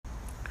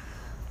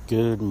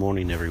Good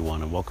morning,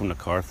 everyone, and welcome to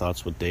Car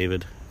Thoughts with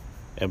David,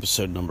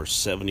 episode number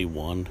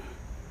 71.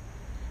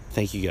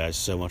 Thank you guys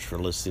so much for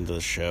listening to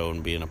the show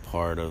and being a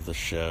part of the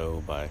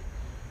show by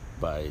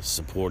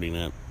supporting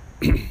it,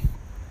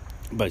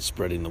 by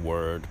spreading the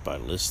word, by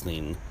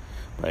listening,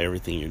 by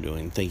everything you're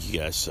doing. Thank you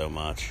guys so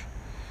much.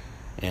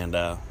 And,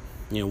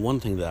 one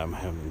thing that I'm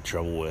having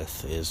trouble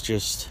with is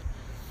just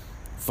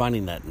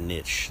finding that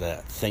niche,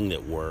 that thing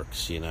that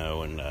works, and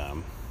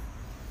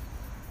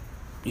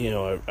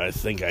I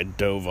think I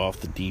dove off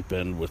the deep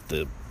end with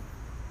the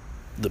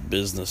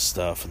business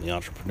stuff and the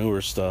entrepreneur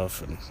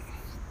stuff and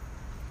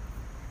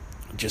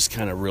just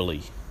kind of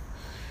really,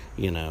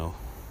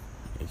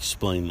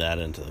 explained that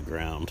into the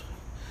ground,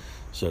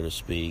 so to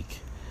speak.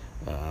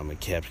 It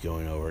kept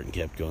going over it and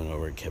kept going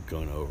over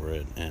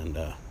it.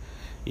 And,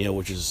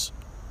 which is,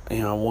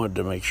 I wanted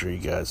to make sure you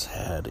guys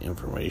had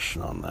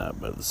information on that.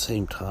 But at the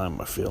same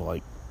time, I feel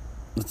like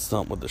it's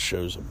not what the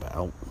show's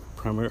about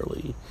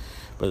primarily.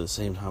 But at the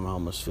same time, I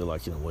almost feel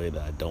like in a way that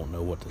I don't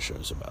know what the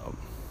show's about.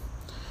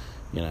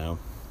 I'm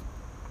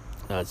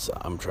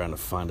trying to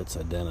find its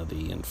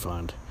identity and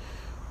find,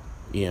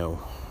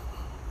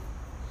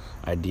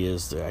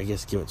 ideas that I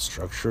guess give it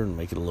structure and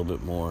make it a little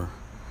bit more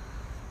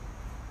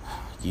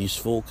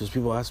useful. Because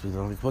people ask me,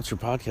 they're like, "What's your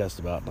podcast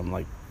about?" And I'm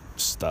like,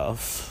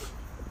 "Stuff,"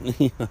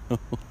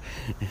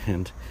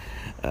 And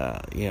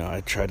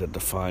I try to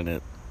define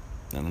it.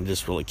 And I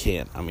just really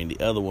can't. I mean, the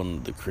other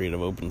one, the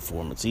Creative Open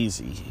Forum, it's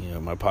easy.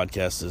 My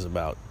podcast is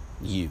about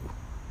you.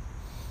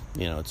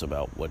 It's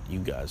about what you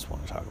guys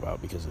want to talk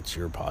about because it's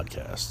your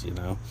podcast,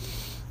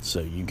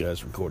 So you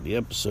guys record the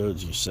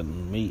episodes, you send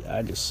them to me.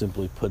 I just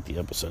simply put the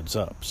episodes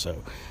up.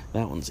 So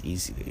that one's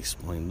easy to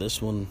explain.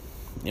 This one,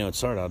 it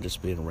started out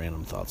just being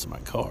random thoughts in my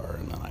car.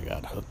 And then I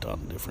got hooked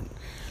on different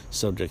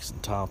subjects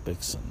and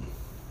topics. And,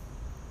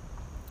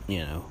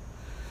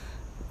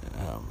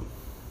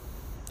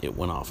 it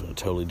went off in a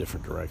totally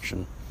different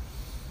direction.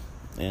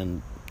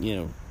 And,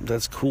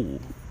 that's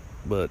cool.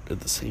 But at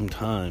the same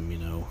time,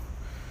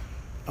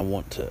 I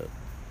want to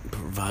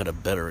provide a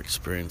better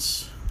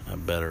experience, a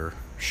better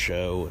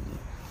show,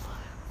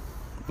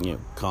 and,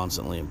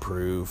 constantly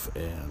improve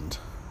and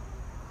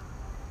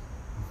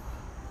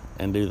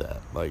do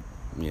that.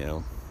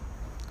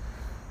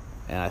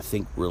 And I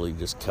think really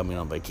just coming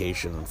on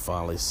vacation and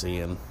finally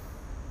seeing,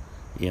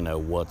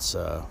 what's,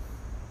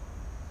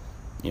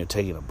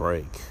 taking a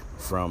break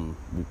from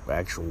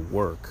actual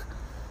work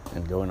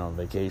and going on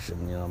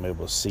vacation, I'm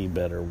able to see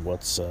better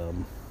what's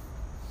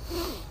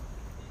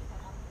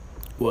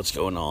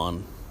going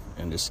on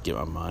and just get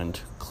my mind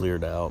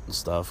cleared out and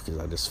stuff, because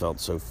I just felt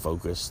so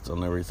focused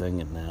on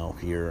everything. And now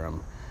here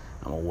I'm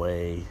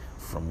away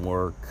from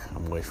work,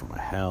 I'm away from my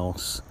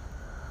house,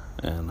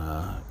 and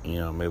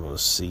I'm able to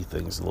see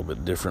things a little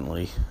bit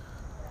differently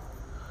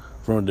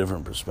from a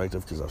different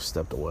perspective because I've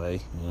stepped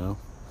away.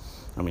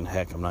 I mean,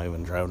 heck, I'm not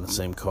even driving the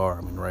same car.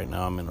 I mean, right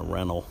now I'm in a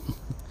rental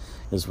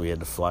because we had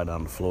to fly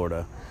down to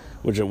Florida,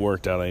 which it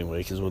worked out anyway,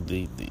 because with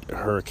the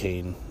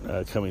hurricane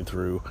coming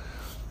through,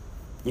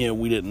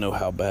 we didn't know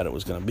how bad it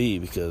was going to be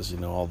because,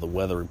 all the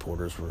weather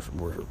reporters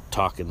were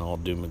talking all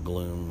doom and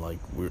gloom, like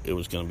it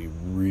was going to be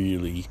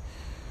really,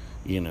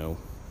 it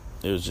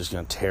was just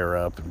going to tear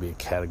up and be a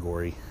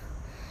category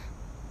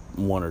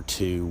 1 or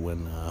 2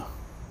 when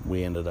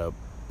it ended up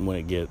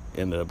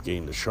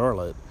getting to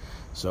Charlotte.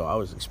 So I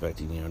was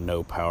expecting,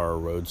 no power,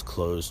 roads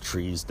closed,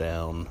 trees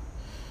down,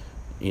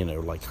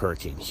 like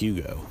Hurricane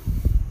Hugo.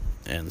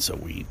 And so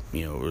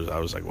I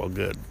was like, well,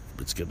 good.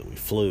 It's good that we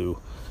flew,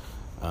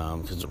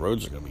 because the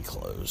roads are going to be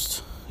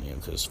closed,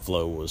 because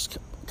flow was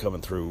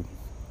coming through,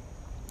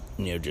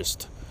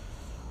 just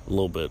a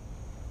little bit,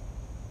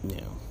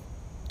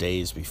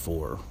 days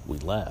before we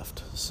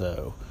left.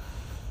 So,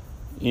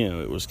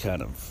 it was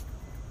kind of,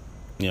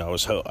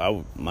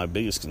 my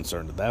biggest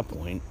concern at that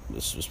point,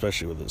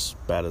 especially with as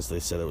bad as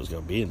they said it was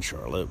going to be in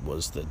Charlotte,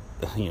 was that,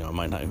 I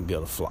might not even be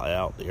able to fly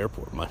out. The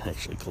airport might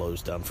actually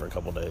close down for a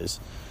couple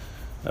days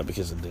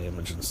because of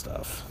damage and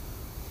stuff.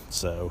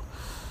 So,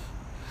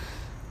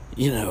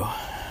 but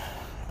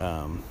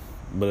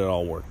it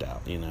all worked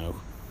out, and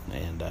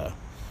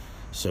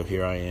so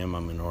here I am.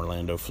 I'm in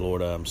Orlando,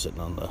 Florida. I'm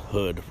sitting on the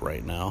hood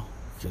right now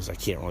because I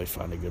can't really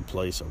find a good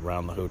place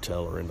around the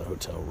hotel or in the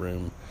hotel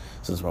room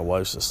since my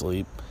wife's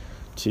asleep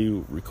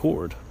to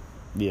record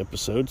the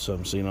episode. So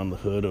I'm sitting on the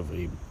hood of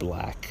a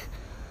black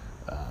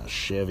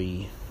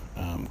Chevy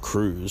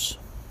Cruze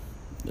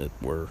that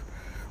we're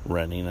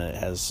renting. It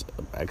has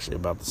actually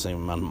about the same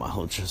amount of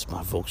mileage as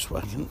my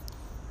Volkswagen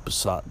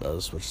Passat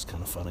does, which is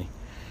kind of funny.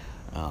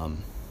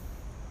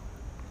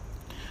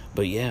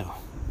 But yeah,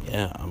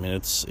 I mean,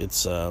 it's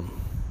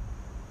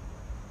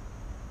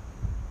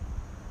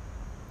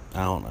I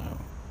don't know,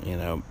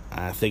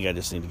 I think I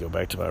just need to go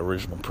back to my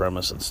original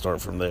premise and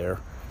start from there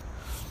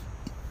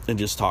and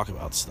just talk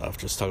about stuff,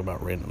 just talk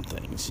about random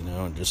things,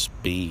 and just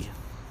be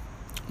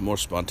more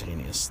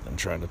spontaneous than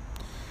trying to,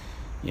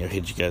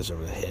 hit you guys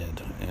over the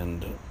head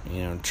and,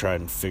 try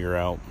and figure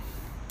out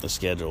the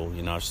schedule.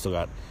 I've still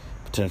got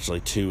potentially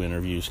 2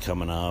 interviews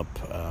coming up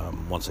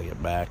once I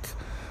get back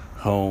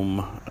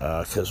home,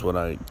 because when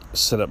I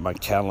set up my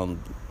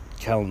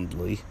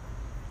Calendly,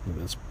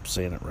 I'm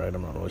saying it right,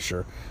 I'm not really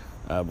sure,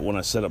 but when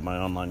I set up my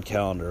online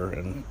calendar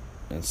and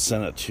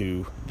sent it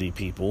to the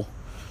people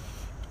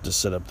to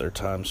set up their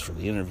times for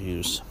the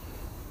interviews,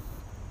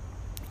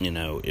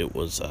 it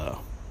was,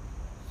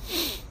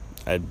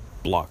 I'd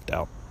blocked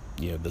out,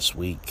 this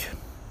week,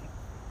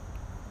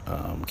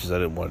 because I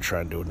didn't want to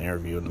try and do an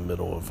interview in the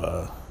middle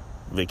of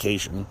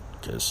vacation,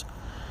 because,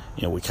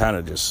 we kind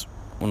of just,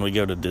 when we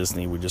go to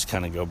Disney, we just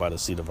kind of go by the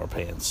seat of our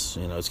pants.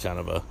 It's kind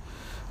of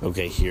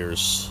okay,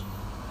 here's,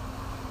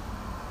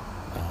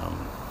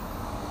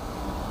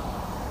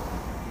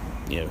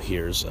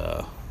 here's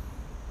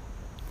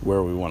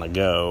where we want to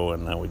go,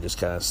 and then we just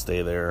kind of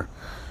stay there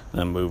and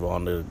then move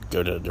on to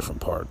go to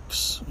different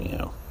parks,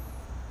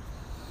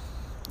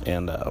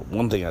 And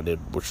one thing I did,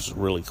 which was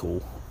really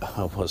cool,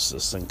 was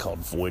this thing called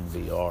Void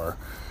VR.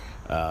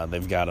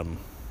 They've got them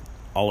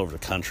all over the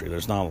country.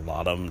 There's not a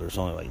lot of them. There's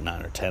only like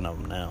 9 or 10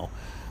 of them now.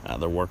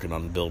 They're working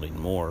on building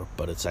more,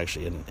 but it's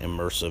actually an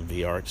immersive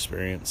VR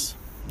experience.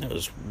 It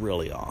was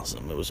really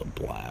awesome. It was a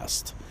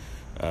blast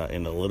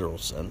in the literal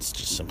sense,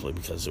 just simply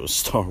because it was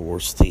Star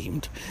Wars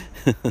themed.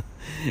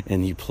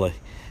 And you play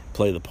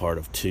the part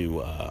of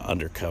two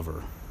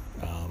undercover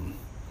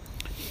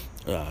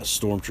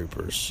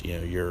stormtroopers.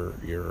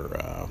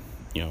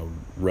 Your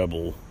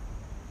rebel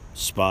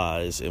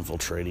spies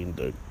infiltrating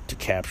to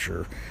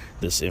capture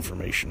this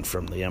information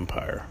from the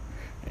Empire.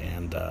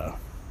 And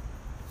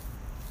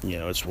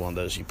it's one of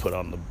those, you put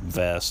on the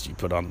vest, you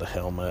put on the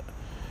helmet,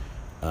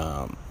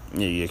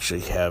 you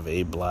actually have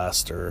a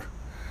blaster,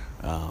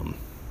 and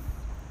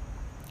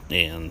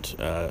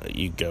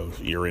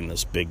you're in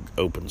this big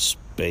open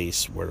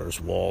space where there's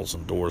walls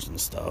and doors and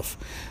stuff.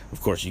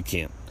 Of course, you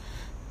can't,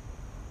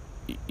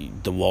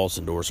 the walls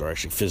and doors are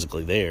actually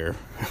physically there,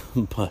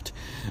 but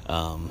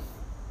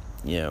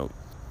you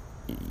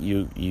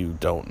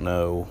don't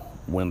know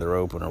when they're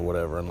open or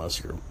whatever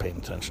unless you're paying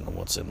attention to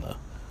what's in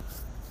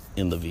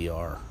the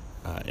VR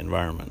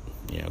environment.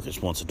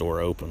 Because once a door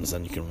opens,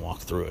 then you can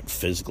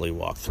physically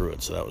walk through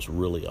it. So that was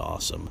really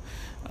awesome.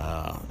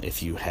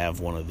 If you have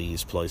one of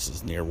these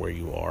places near where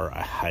you are,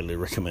 I highly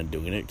recommend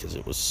doing it because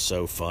it was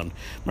so fun.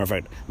 Matter of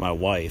fact, my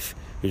wife,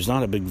 who's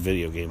not a big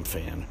video game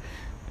fan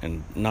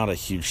and not a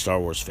huge Star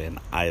Wars fan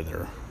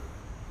either,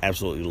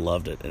 absolutely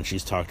loved it, and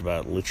she's talked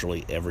about it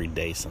literally every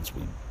day since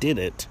we did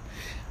it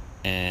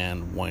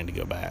and wanting to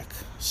go back.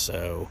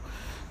 So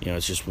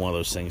it's just one of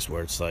those things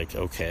where it's like,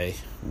 okay,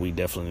 we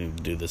definitely need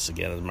to do this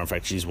again. As a matter of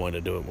fact, she's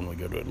wanting to do it when we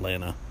go to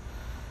Atlanta,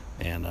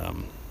 and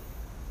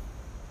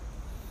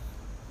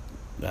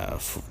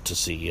to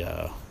see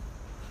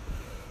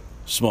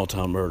Small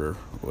Town Murder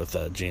with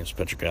James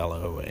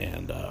Pietragallo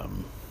and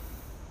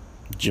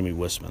Jimmy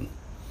Wisman.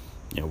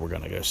 We're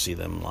going to go see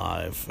them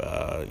live.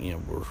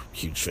 We're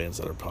huge fans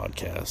of their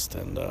podcast,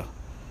 and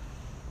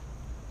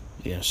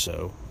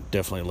so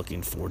definitely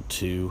looking forward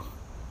to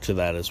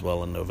that as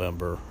well in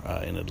November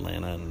in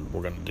Atlanta, and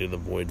we're going to do the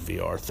Void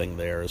VR thing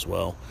there as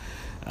well.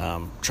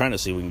 Trying to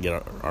see if we can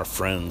get our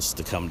friends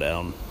to come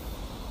down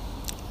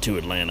to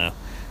Atlanta,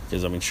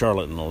 because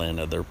Charlotte and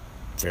Atlanta, they're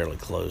fairly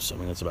close.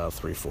 It's about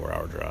a 3-4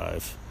 hour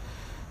drive,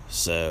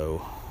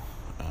 so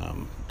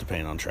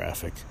depending on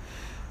traffic,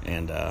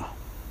 and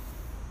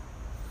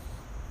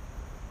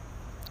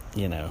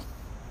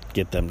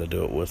get them to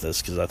do it with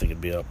us, because I think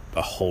it'd be a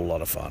whole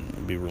lot of fun.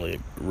 It'd be really,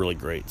 really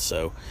great.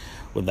 So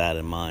with that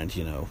in mind,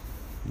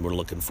 we're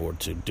looking forward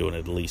to doing it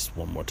at least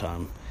one more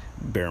time,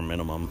 bare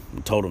minimum.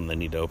 I told them they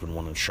need to open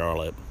one in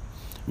Charlotte.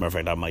 Matter of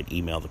fact, I might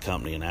email the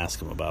company and ask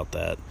them about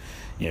that,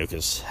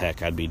 because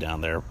heck, I'd be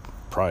down there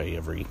probably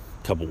every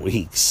couple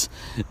weeks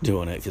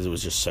doing it, because it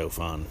was just so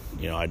fun.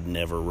 I'd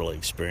never really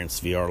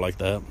experienced VR like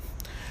that.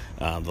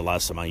 The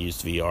last time I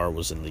used VR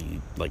was in the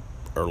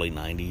early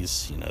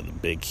 90s, the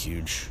big,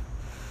 huge,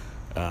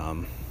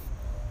 where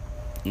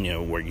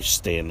you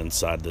stand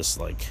inside this,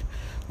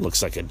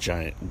 looks like a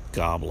giant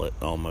goblet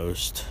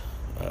almost,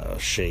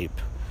 shape,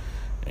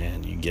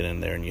 and you get in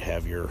there and you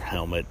have your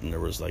helmet, and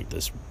there was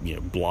this,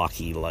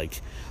 blocky,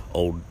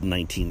 old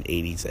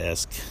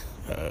 1980s-esque,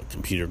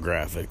 computer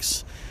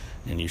graphics,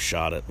 and you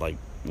shot at,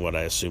 what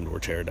I assumed were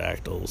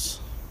pterodactyls,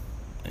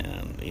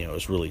 and, it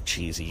was really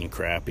cheesy and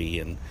crappy,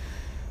 and,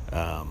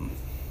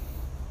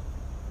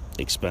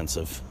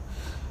 expensive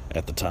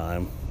at the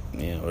time.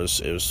 It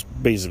was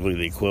basically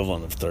the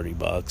equivalent of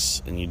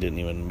 $30, and you didn't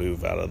even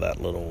move out of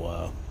that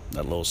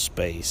little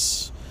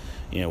space.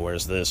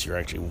 Whereas this, you're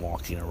actually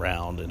walking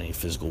around in a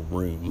physical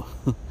room.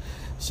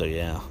 So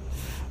yeah.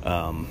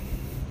 But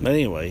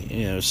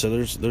anyway, so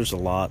there's a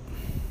lot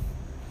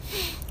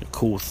of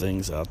cool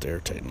things out there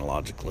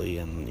technologically,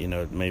 and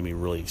it made me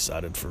really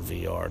excited for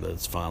VR, that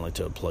it's finally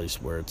to a place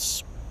where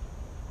it's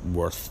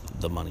worth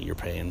the money you're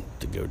paying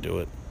to go do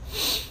it.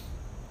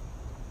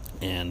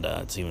 And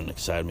it's even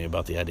excited me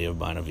about the idea of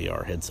buying a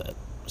VR headset.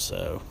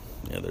 So,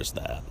 there's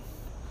that.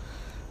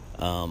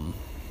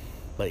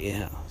 But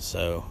yeah,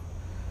 so,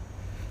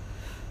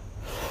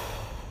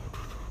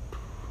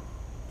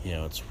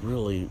 it's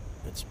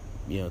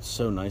it's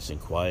so nice and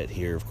quiet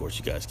here. Of course,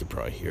 you guys could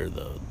probably hear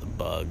the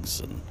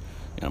bugs, and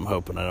I'm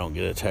hoping I don't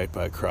get attacked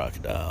by a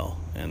crocodile.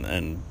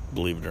 And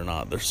believe it or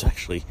not, there's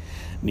actually,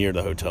 near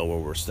the hotel where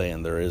we're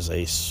staying, there is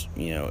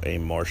a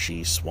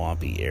marshy,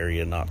 swampy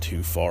area not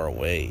too far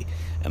away,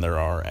 and there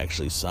are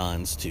actually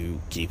signs to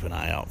keep an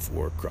eye out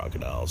for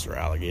crocodiles or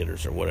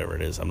alligators or whatever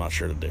it is. I'm not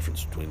sure the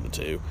difference between the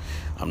two.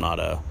 I'm not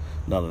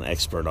an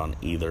expert on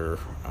either.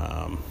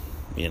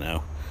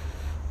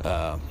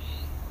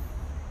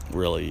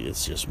 Really,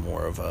 it's just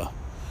more of a,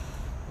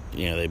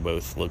 they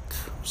both look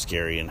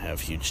scary and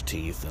have huge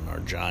teeth and are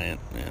giant,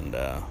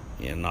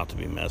 and not to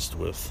be messed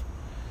with,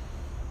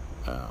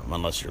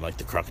 unless you're like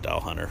the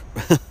crocodile hunter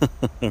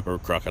or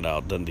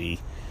Crocodile Dundee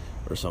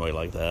or somebody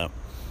like that.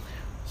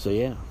 So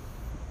yeah,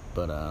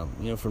 but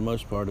for the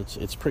most part,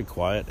 it's pretty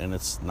quiet, and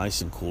it's nice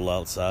and cool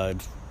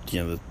outside.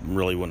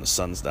 Really when the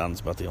sun's down,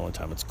 it's about the only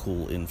time it's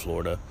cool in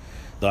Florida.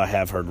 Though I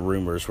have heard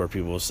rumors where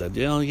people have said,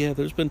 yeah,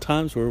 there's been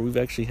times where we've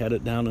actually had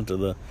it down into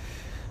the,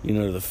 the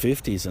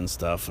 50s and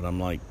stuff. And I'm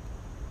like,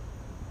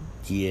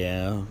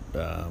 yeah,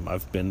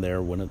 I've been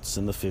there when it's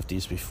in the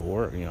 50s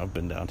before. I've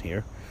been down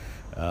here.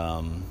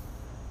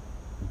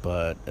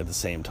 But at the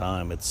same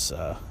time, it's,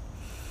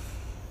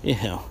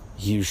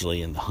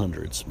 usually in the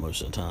hundreds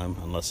most of the time,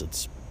 unless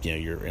it's,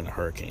 you're in a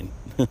hurricane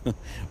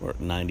or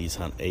 90s,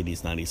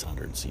 80s, 90s,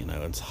 hundreds.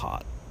 It's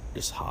hot,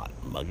 just hot,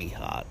 muggy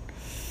hot,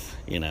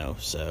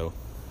 so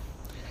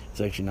it's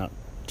actually not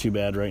too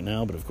bad right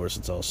now, but of course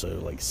it's also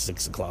like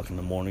 6 o'clock in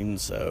the morning,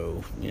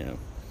 so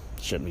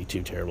shouldn't be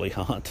too terribly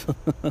hot.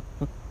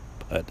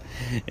 But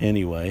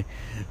anyway,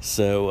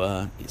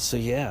 so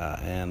yeah,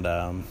 and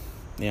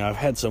I've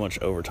had so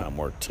much overtime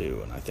work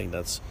too, and I think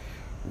that's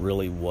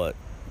really what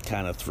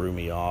kind of threw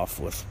me off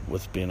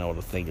with being able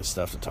to think of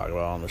stuff to talk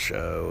about on the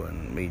show,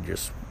 and me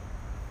just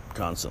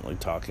constantly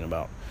talking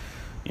about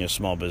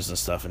small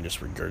business stuff and just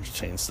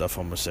regurgitating stuff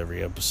almost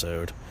every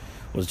episode,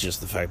 was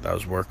just the fact that I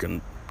was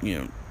working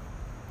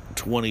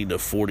 20 to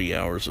 40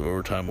 hours of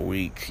overtime a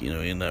week,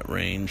 in that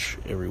range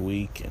every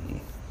week, and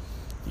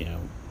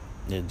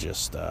it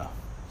just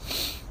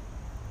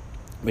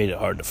made it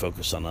hard to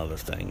focus on other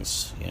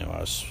things. I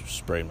was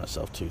spreading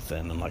myself too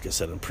thin, and like I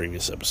said in the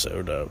previous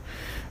episode,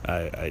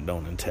 I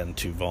don't intend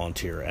to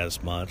volunteer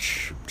as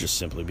much, just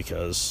simply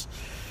because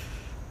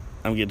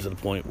I'm getting to the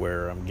point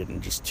where I'm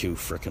getting just too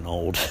freaking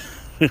old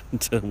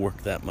to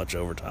work that much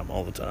overtime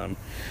all the time,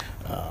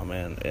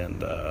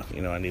 and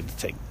I need to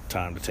take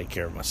time to take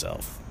care of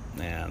myself,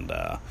 and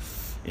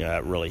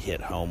that really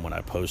hit home when I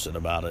posted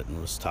about it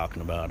and was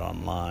talking about it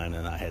online,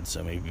 and I had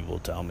so many people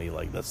tell me,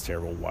 like, that's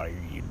terrible, why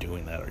are you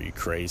doing that, are you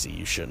crazy,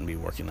 you shouldn't be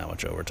working that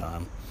much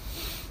overtime,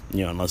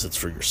 unless it's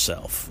for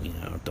yourself,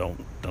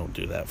 don't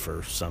do that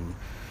for some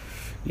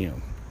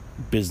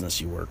business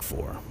you work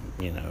for.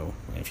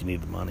 If you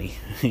need the money,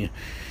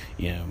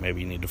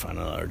 maybe you need to find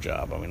another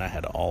job. I mean, I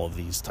had all of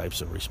these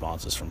types of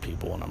responses from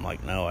people, and I'm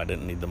like, no, I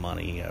didn't need the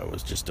money. I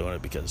was just doing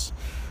it because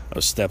I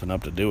was stepping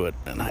up to do it.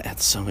 And I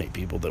had so many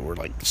people that were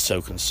like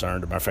so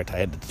concerned. As a matter of fact, I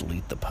had to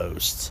delete the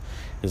posts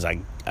because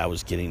it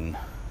was getting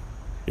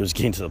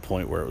to the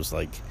point where it was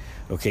like,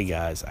 okay,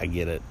 guys, I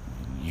get it.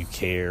 You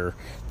care.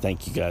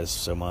 Thank you guys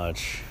so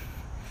much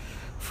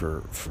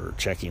for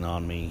checking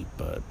on me.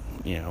 But,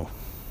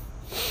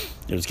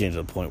 it was getting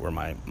to the point where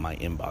my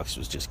inbox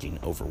was just getting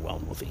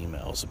overwhelmed with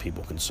emails of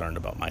people concerned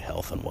about my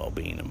health and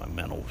well-being and my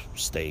mental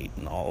state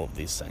and all of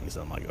these things.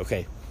 And I'm like,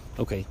 okay,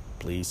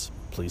 please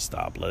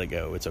stop, let it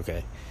go. It's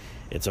okay.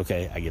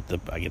 I get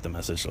the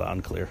message loud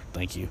and clear.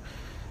 Thank you.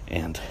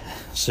 And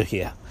so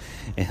yeah,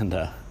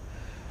 and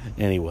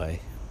anyway,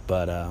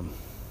 but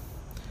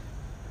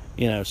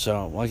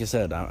so like I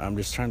said, I'm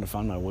just trying to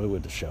find my way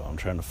with the show. I'm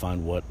trying to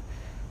find what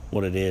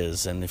it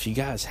is, and if you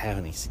guys have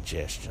any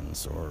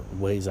suggestions or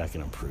ways I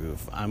can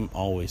improve, I'm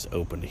always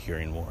open to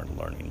hearing more and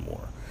learning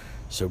more.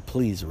 So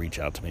please reach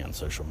out to me on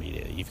social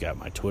media. You've got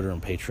my Twitter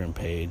and Patreon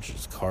page,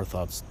 it's Car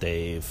Thoughts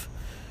Dave.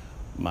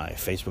 My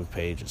Facebook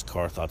page is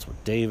Car Thoughts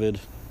with David.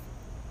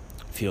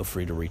 Feel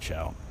free to reach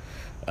out.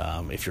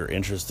 If you're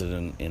interested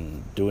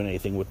in doing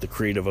anything with the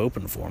Creative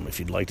Open Forum, if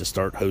you'd like to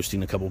start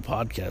hosting a couple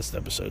podcast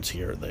episodes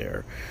here or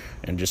there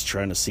and just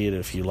trying to see it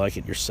if you like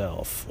it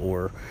yourself,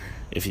 or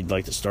if you'd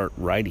like to start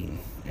writing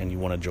and you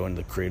want to join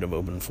the Creative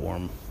Open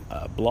Forum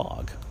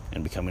blog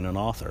and becoming an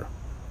author,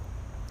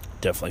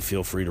 definitely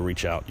feel free to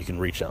reach out. You can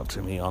reach out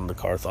to me on the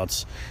Car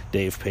Thoughts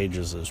Dave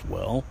pages as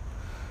well.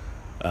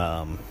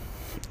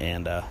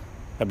 And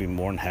I'd be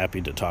more than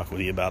happy to talk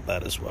with you about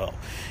that as well.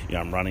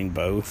 I'm running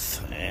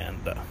both, and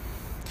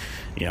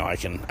I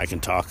can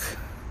talk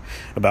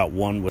about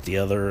one with the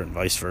other and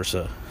vice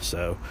versa.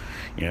 So,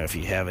 if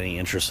you have any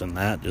interest in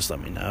that, just let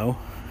me know.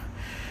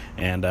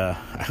 And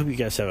I hope you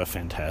guys have a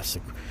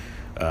fantastic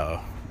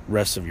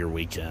rest of your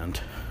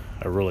weekend.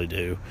 I really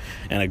do.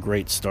 And a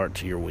great start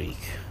to your week.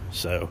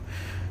 So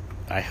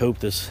I hope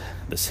this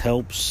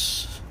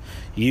helps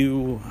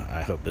you.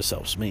 I hope this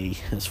helps me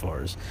as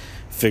far as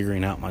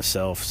figuring out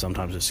myself.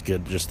 Sometimes it's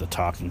good just to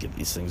talk and get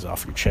these things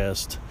off your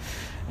chest.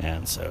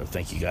 And so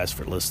thank you guys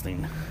for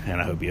listening.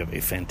 And I hope you have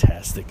a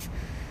fantastic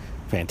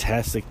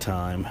fantastic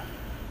time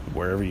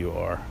wherever you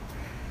are.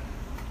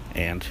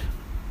 And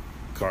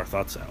Car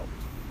Thoughts out.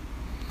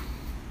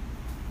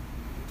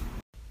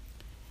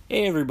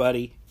 Hey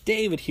everybody,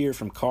 David here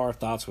from Car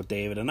Thoughts with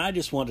David, and I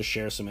just want to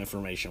share some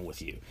information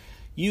with you.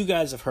 You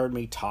guys have heard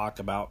me talk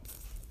about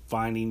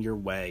finding your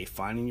way,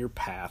 finding your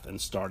path, and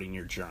starting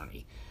your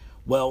journey.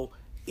 Well,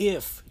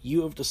 if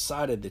you have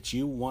decided that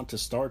you want to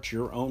start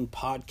your own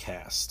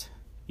podcast,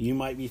 you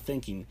might be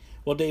thinking,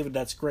 well, David,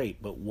 that's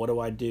great, but what do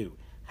I do?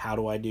 How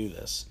do I do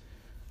this?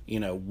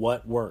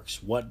 What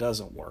works? What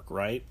doesn't work,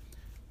 right?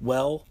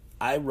 Well,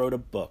 I wrote a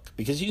book,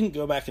 because you can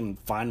go back and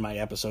find my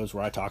episodes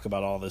where I talk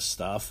about all this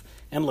stuff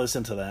and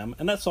listen to them,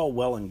 and that's all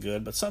well and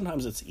good, but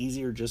sometimes it's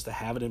easier just to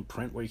have it in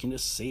print where you can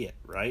just see it,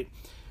 right?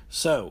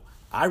 So,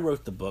 I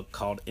wrote the book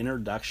called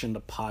Introduction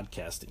to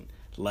Podcasting,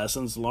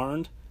 Lessons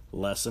Learned,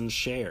 Lessons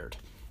Shared.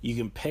 You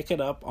can pick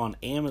it up on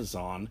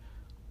Amazon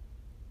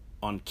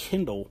on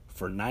Kindle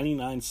for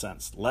 99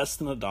 cents, less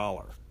than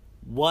 $1.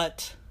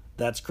 What?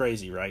 That's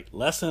crazy, right?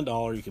 Less than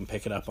 $1, you can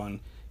pick it up on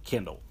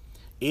Kindle.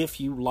 If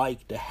you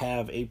like to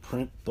have a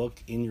print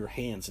book in your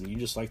hands and you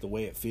just like the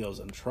way it feels,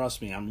 and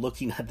trust me, I'm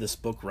looking at this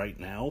book right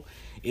now,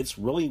 it's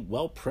really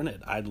well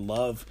printed. I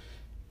love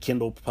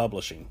Kindle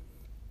publishing.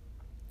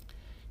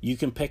 You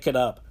can pick it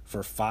up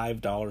for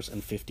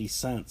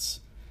 $5.50.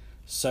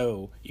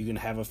 So you can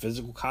have a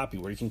physical copy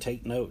where you can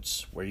take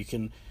notes, where you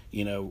can,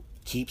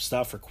 keep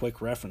stuff for quick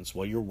reference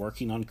while you're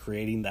working on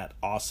creating that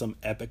awesome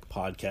epic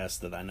podcast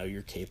that I know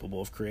you're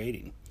capable of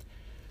creating.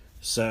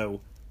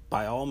 So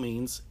by all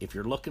means, if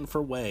you're looking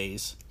for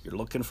ways, you're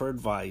looking for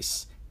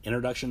advice,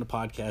 Introduction to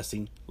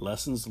Podcasting,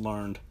 Lessons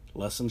Learned,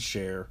 Lessons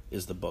Shared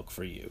is the book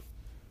for you.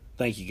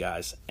 Thank you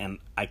guys, and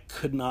I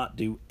could not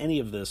do any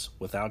of this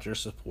without your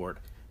support.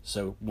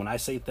 So when I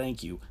say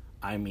thank you,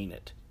 I mean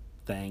it.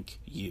 Thank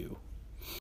you.